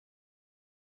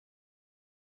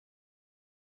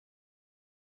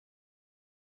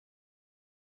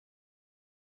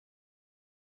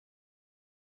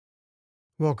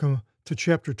Welcome to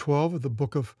chapter 12 of the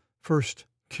book of 1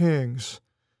 Kings.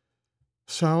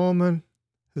 Solomon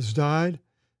has died.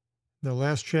 The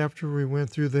last chapter we went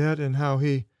through that and how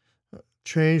he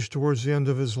changed towards the end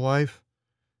of his life,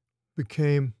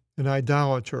 became an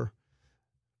idolater.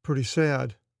 Pretty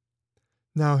sad.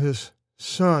 Now his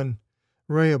son,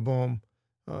 Rehoboam,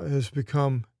 has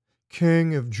become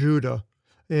king of Judah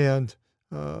and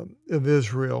of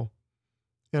Israel.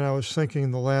 And I was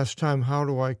thinking the last time, how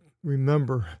do I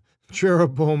remember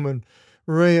Jeroboam and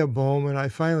Rehoboam? And I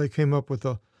finally came up with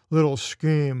a little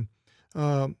scheme.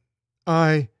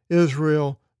 I,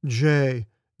 Israel, J,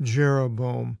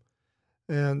 Jeroboam.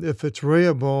 And if it's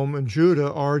Rehoboam and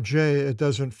Judah, RJ, it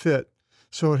doesn't fit.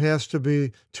 So it has to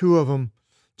be two of them,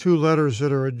 two letters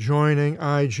that are adjoining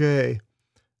IJ,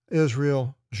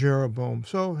 Israel, Jeroboam.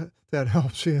 So that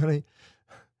helps, Annie.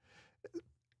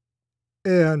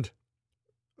 And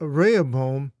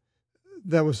Rehoboam,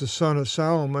 that was the son of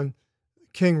Solomon,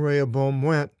 King Rehoboam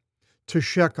went to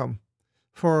Shechem,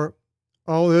 for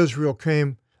all Israel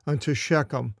came unto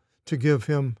Shechem to give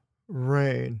him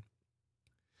rain.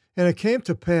 And it came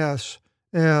to pass,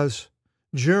 as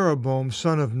Jeroboam,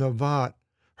 son of Nebat,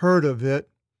 heard of it,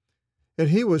 and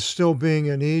he was still being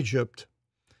in Egypt,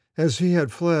 as he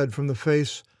had fled from the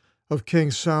face of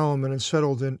King Solomon and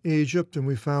settled in Egypt, and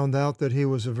we found out that he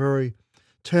was a very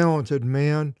talented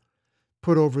man,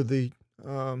 put over the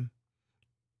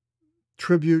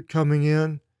tribute coming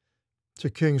in to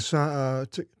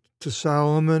to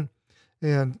Solomon,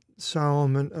 and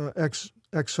Solomon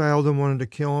exiled him, wanted to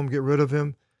kill him, get rid of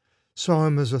him, saw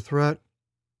him as a threat,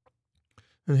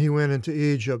 and he went into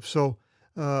Egypt. So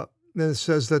then it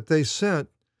says that they sent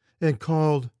and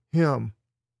called him.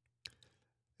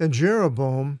 And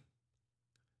Jeroboam,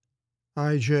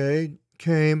 IJ,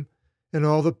 came, and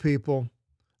all the people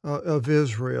of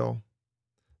Israel.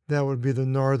 That would be the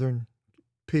northern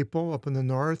people up in the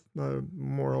north,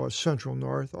 more or less central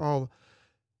north,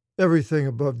 everything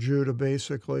above Judah,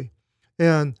 basically.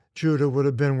 And Judah would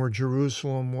have been where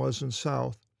Jerusalem was in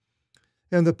south.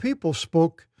 And the people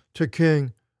spoke to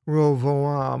King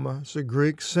Rehoboam, it's a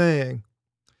Greek saying,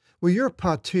 well, your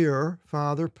pater,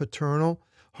 father, paternal,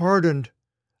 hardened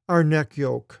our neck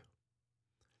yoke.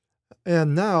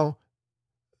 And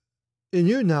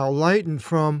you now lighten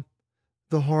from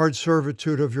the hard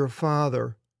servitude of your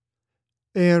father,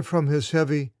 and from his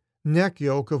heavy neck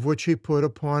yoke of which he put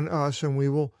upon us, and we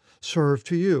will serve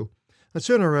to you. That's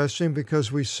interesting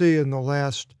because we see in the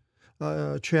last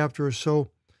chapter or so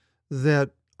that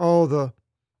all the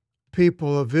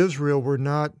people of Israel were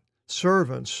not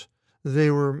servants. They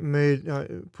were made,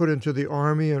 put into the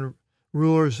army and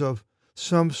rulers of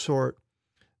some sort.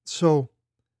 So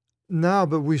now,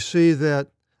 but we see that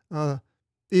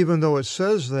even though it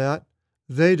says that,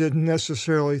 they didn't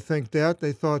necessarily think that.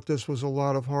 They thought this was a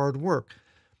lot of hard work.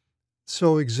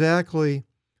 So exactly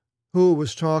who it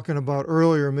was talking about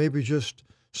earlier, maybe just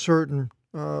certain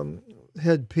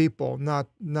head people, not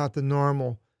the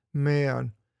normal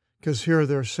man, because here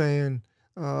they're saying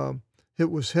it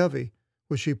was heavy,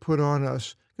 which he put on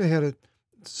us. They had to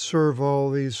serve all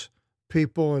these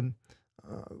people and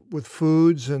with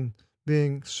foods and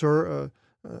being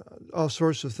all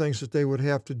sorts of things that they would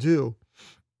have to do.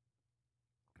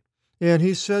 And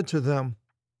he said to them,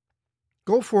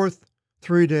 go forth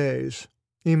 3 days,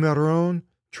 emeron,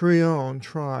 trion,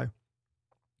 try,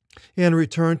 and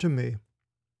return to me.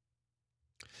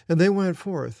 And they went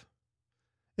forth.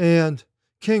 And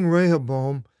King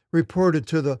Rehoboam reported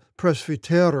to the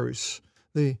presbyteros,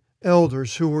 the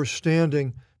elders who were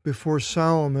standing before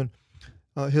Solomon,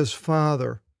 his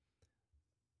father.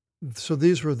 So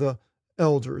these were the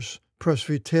elders.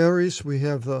 Presbyteros, we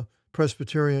have the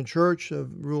Presbyterian Church,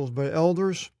 ruled by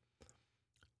elders,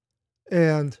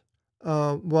 and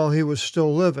while he was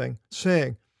still living,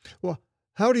 saying, well,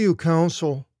 how do you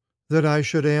counsel that I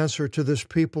should answer to this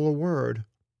people a word?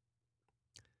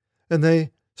 And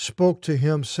they spoke to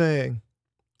him, saying,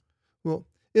 well,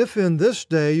 if in this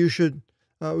day you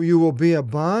will be a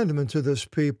bondman to this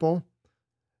people,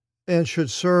 and should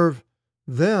serve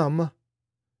them,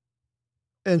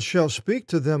 and shall speak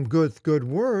to them good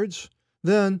words,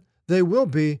 then they will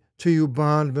be to you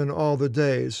bondmen all the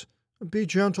days. Be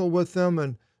gentle with them,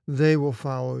 and they will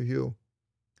follow you.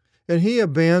 And he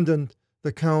abandoned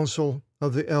the counsel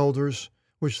of the elders,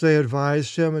 which they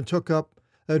advised him, and took up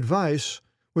advice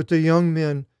with the young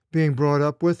men being brought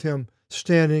up with him,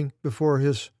 standing before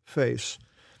his face.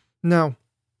 Now,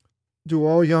 do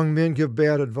all young men give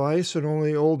bad advice and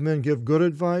only old men give good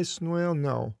advice? Well,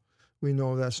 no. We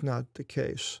know that's not the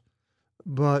case.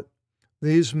 But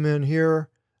these men here,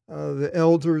 the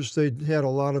elders, they had a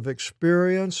lot of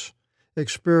experience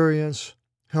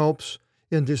helps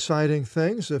in deciding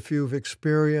things. If you've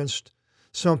experienced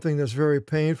something that's very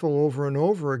painful over and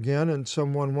over again, and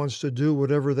someone wants to do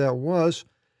whatever that was,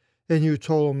 and you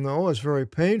told them, no, it's very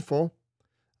painful,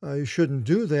 you shouldn't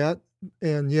do that,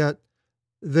 and yet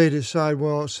they decide,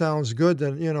 well, it sounds good,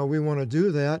 then, we want to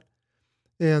do that,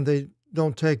 and they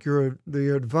don't take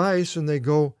the advice, and they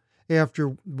go after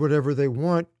whatever they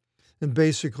want, and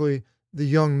basically the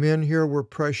young men here were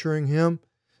pressuring him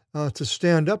to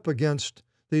stand up against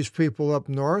these people up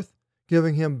north,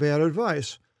 giving him bad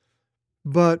advice.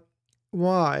 But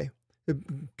why? It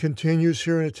continues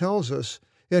here and it tells us,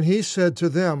 and he said to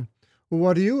them, well,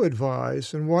 what do you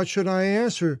advise? And what should I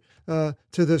answer to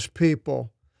this people,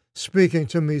 speaking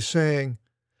to me, saying,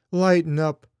 lighten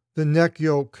up the neck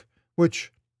yoke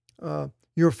which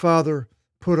your father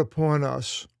put upon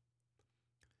us?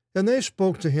 And they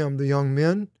spoke to him, the young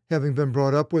men, having been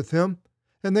brought up with him,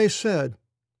 and they said,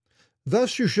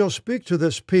 thus you shall speak to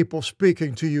this people,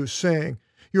 speaking to you, saying,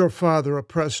 your father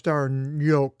oppressed our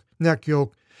neck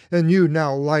yoke, and you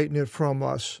now lighten it from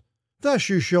us. Thus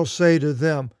you shall say to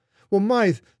them, well,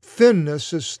 my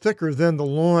thinness is thicker than the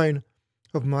loin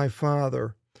of my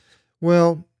father.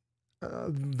 Well,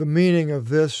 the meaning of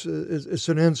this is it's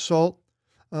an insult.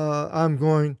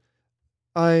 Whatever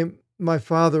my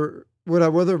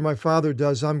father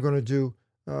does, I'm going to do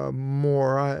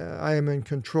more. I am in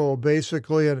control,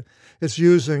 basically, and it's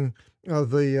using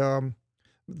the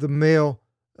male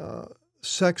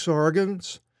sex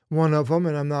organs, one of them,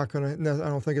 and I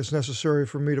don't think it's necessary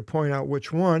for me to point out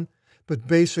which one, but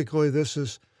basically this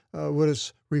is what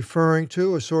it's referring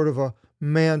to, a sort of a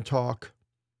man talk.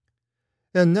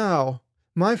 And now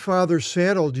my father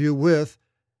saddled you with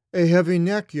a heavy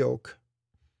neck yoke,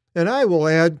 and I will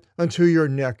add unto your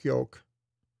neck yoke.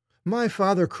 My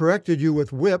father corrected you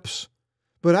with whips,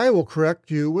 but I will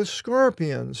correct you with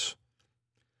scorpions.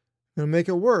 I'm going to make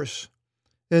it worse.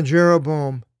 And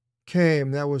Jeroboam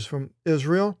came, that was from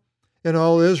Israel, and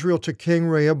all Israel to King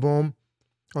Rehoboam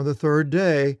on the third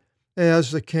day,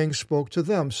 as the king spoke to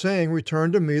them, saying,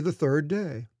 return to me the third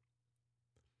day.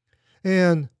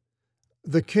 And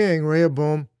the king,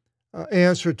 Rehoboam,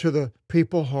 answered to the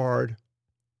people hard.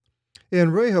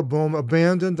 And Rehoboam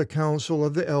abandoned the counsel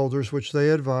of the elders which they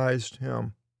advised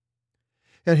him.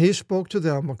 And he spoke to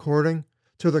them according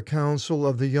to the counsel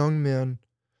of the young men,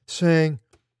 saying,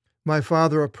 my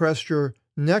father oppressed your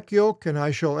neck yoke, and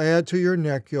I shall add to your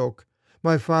neck yoke.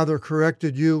 My father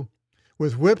corrected you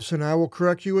with whips, and I will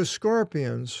correct you with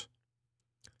scorpions.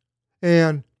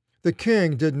 And the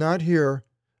king did not hear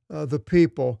the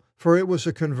people, for it was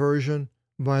a conversion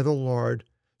by the Lord,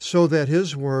 so that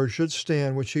his word should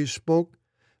stand, which he spoke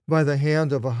by the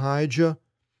hand of Ahijah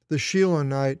the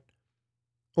Shilonite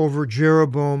over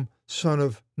Jeroboam, son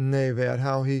of Nebat,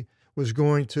 how he was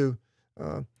going to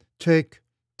take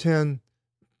 10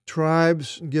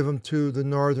 tribes and give them to the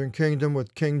northern kingdom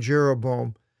with King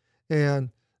Jeroboam.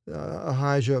 And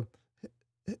Ahijah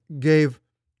gave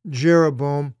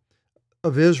Jeroboam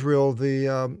of Israel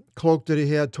the cloak that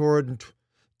he had, tore it in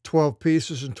 12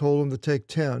 pieces, and told him to take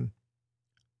 10.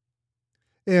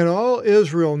 And all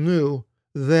Israel knew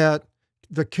that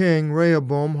the king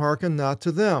Rehoboam hearkened not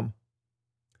to them.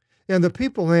 And the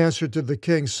people answered to the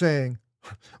king, saying,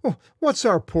 oh, what's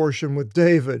our portion with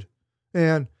David?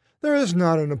 And there is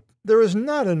not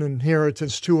an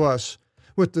inheritance to us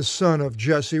with the son of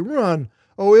Jesse. Run,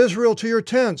 O Israel, to your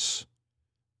tents.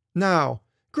 Now,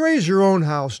 graze your own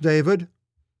house, David.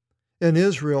 And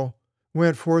Israel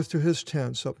went forth to his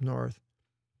tents up north.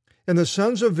 And the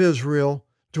sons of Israel,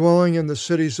 dwelling in the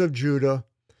cities of Judah,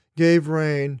 gave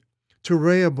rein to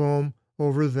Rehoboam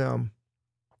over them.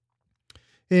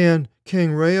 And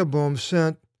King Rehoboam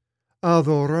sent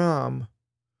Adoram,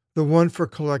 the one for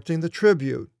collecting the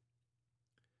tribute.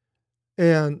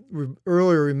 And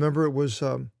earlier, remember, it was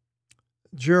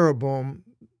Jeroboam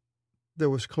that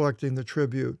was collecting the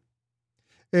tribute,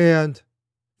 and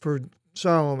for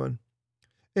Solomon.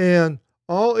 And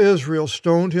all Israel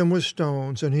stoned him with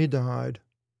stones, and he died.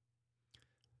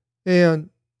 And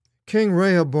King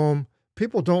Rehoboam,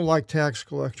 people don't like tax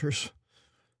collectors.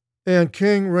 And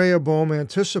King Rehoboam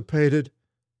anticipated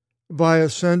by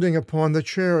ascending upon the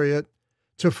chariot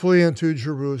to flee into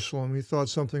Jerusalem. He thought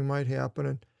something might happen.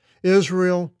 And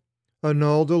Israel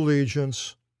annulled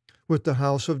allegiance with the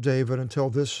house of David until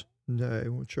this day,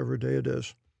 whichever day it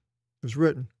is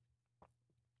written.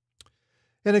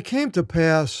 And it came to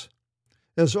pass,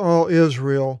 as all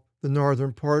Israel, the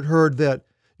northern part, heard that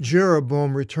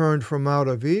Jeroboam returned from out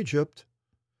of Egypt,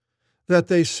 that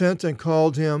they sent and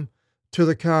called him to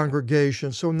the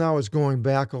congregation. So now it's going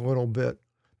back a little bit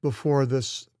before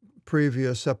this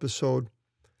previous episode.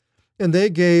 And they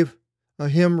gave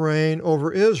him reign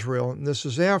over Israel. And this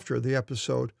is after the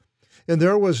episode. And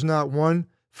there was not one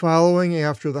following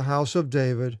after the house of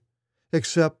David,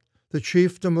 except the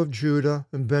chiefdom of Judah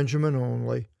and Benjamin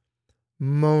only.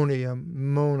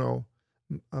 Mono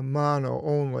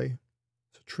only.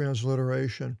 It's a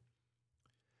transliteration.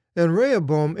 And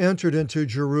Rehoboam entered into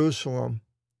Jerusalem,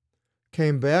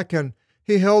 came back, and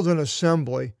he held an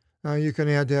assembly. Now you can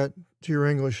add that to your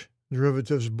English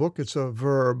derivatives book. It's a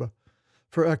verb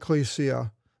for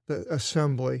ecclesia, the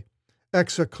assembly.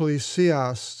 Ex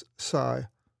ecclesiastai.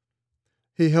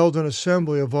 He held an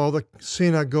assembly of all the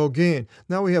synagoguein.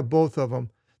 Now we have both of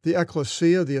them, the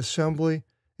ecclesia, the assembly,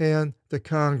 and the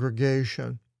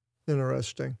congregation.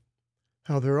 Interesting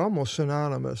how they're almost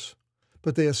synonymous.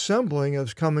 But the assembling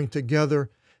is coming together.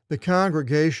 The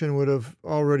congregation would have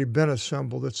already been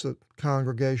assembled. It's a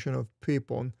congregation of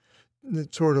people. And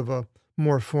it's sort of a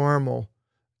more formal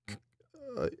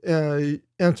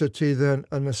entity than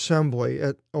an assembly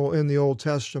in the Old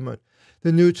Testament.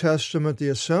 The New Testament, the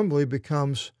assembly,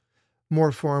 becomes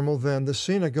more formal than the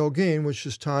synagoguein, which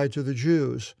is tied to the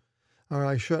Jews.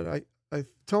 I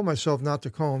tell myself not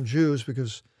to call them Jews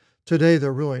because today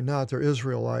they're really not. They're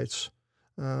Israelites.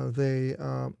 They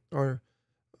are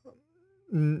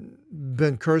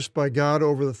been cursed by God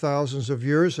over the thousands of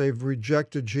years. They've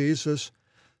rejected Jesus.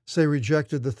 They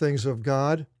rejected the things of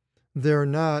God. They're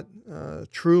not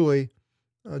truly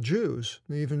Jews.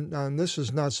 And this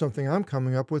is not something I'm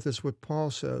coming up with. It's what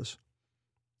Paul says.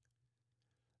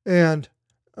 And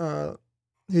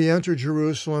he entered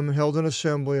Jerusalem and held an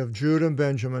assembly of Judah and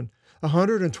Benjamin,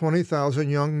 120,000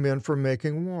 young men for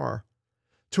making war,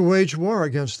 to wage war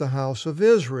against the house of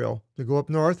Israel, to go up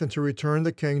north and to return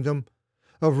the kingdom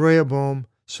of Rehoboam,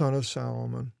 son of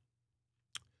Solomon.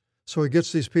 So he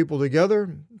gets these people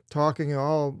together, talking,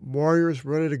 all warriors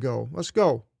ready to go. Let's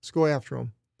go after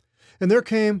them. And there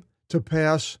came to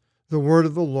pass the word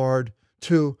of the Lord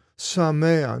to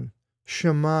Shemaiah,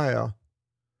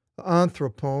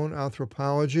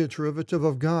 anthropology, a derivative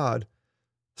of God,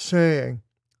 saying,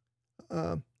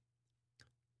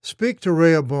 speak to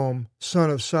Rehoboam, son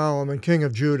of Solomon, king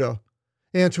of Judah,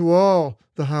 and to all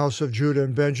the house of Judah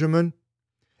and Benjamin,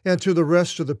 and to the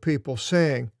rest of the people,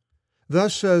 saying,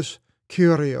 thus says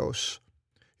Kyrios,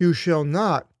 you shall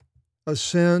not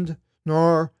ascend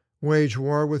nor wage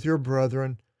war with your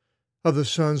brethren of the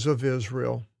sons of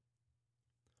Israel.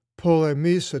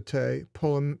 Polemics,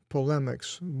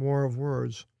 war of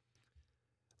words.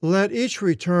 Let each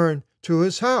return to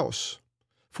his house,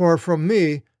 for from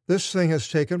me this thing has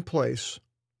taken place.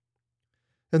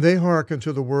 And they hearkened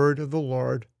to the word of the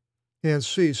Lord, and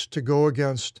ceased to go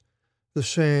against the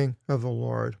saying of the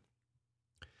Lord.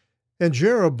 And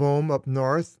Jeroboam up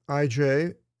north,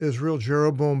 Israel,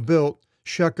 Jeroboam built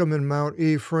Shechem and Mount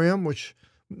Ephraim, which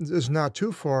is not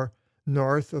too far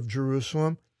north of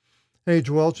Jerusalem, and he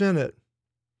dwelt in it.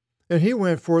 And he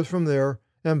went forth from there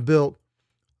and built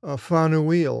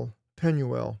Penuel.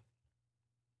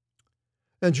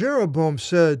 And Jeroboam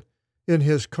said in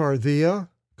his cardiac,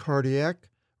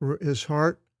 his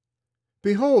heart,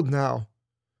 behold now,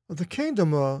 the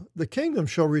kingdom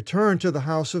shall return to the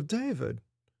house of David.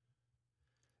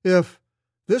 If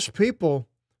this people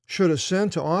should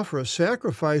ascend to offer a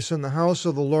sacrifice in the house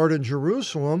of the Lord in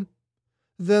Jerusalem,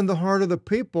 then the heart of the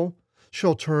people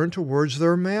shall turn towards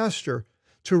their master,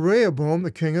 to Rehoboam,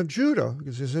 the king of Judah,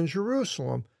 because he's in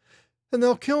Jerusalem, and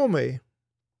they'll kill me.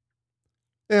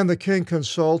 And the king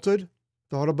consulted,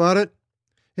 thought about it,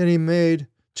 and he made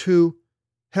 2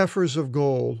 heifers of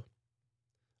gold,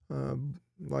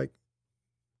 like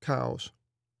cows.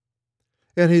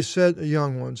 And he said,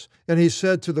 young ones, and he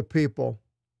said to the people,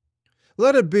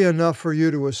 let it be enough for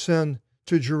you to ascend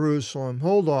to Jerusalem.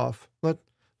 Hold off.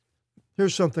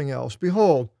 Here's something else.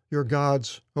 Behold, your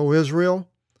gods, O Israel,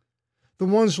 the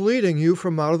ones leading you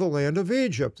from out of the land of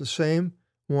Egypt, the same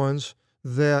ones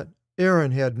that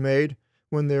Aaron had made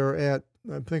when they were at,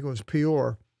 I think it was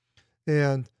Peor.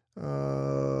 And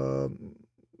no,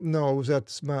 it was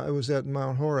at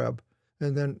Mount Horeb.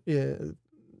 And then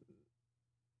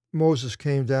Moses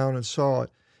came down and saw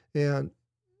it, and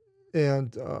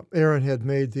Aaron had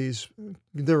made these.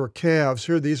 There were calves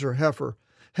here. These are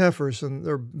heifers, and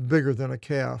they're bigger than a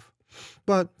calf,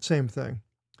 but same thing.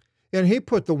 And he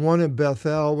put the one in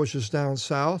Bethel, which is down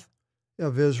south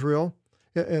of Israel,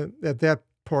 at that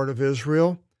part of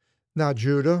Israel, not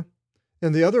Judah,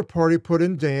 and the other part he put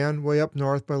in Dan, way up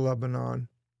north by Lebanon.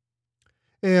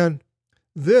 And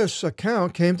this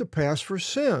account came to pass for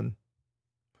sin.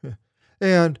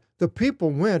 And the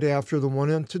people went after the one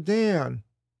into Dan,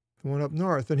 the one up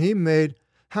north, and he made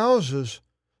houses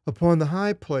upon the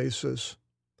high places,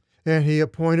 and he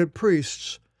appointed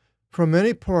priests from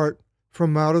any part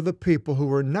from out of the people who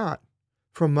were not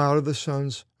from out of the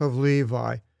sons of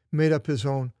Levi. Made up his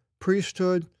own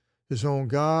priesthood, his own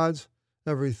gods,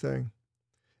 everything.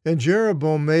 And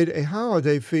Jeroboam made a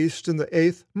holiday feast in the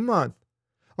 8th month,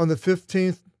 on the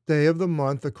 15th day of the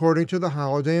month, according to the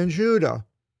holiday in Judah.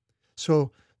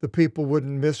 So the people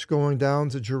wouldn't miss going down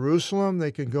to Jerusalem.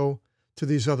 They could go to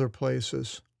these other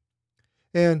places.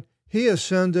 And he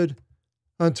ascended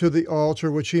unto the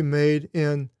altar which he made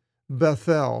in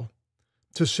Bethel,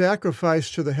 to sacrifice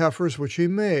to the heifers which he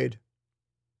made.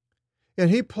 And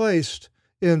he placed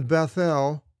in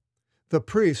Bethel the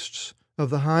priests of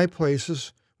the high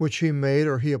places which he made,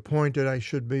 or he appointed, I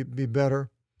should be better.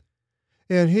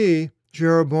 And he,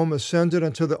 Jeroboam, ascended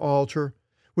unto the altar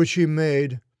which he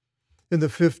made in the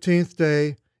 15th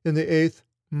day in the 8th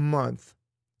month,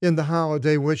 in the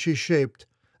holiday which he shaped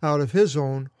out of his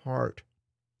own heart.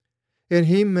 And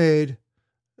he made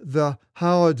the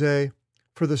holiday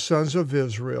for the sons of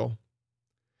Israel,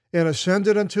 and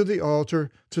ascended unto the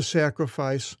altar to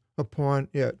sacrifice upon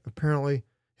it, apparently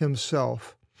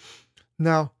himself.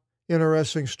 Now,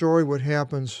 interesting story what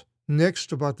happens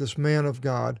next about this man of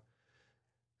God.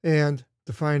 And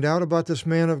to find out about this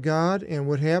man of God and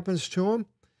what happens to him,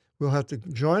 we'll have to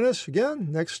join us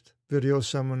again next video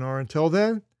seminar. Until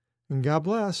then, and God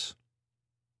bless.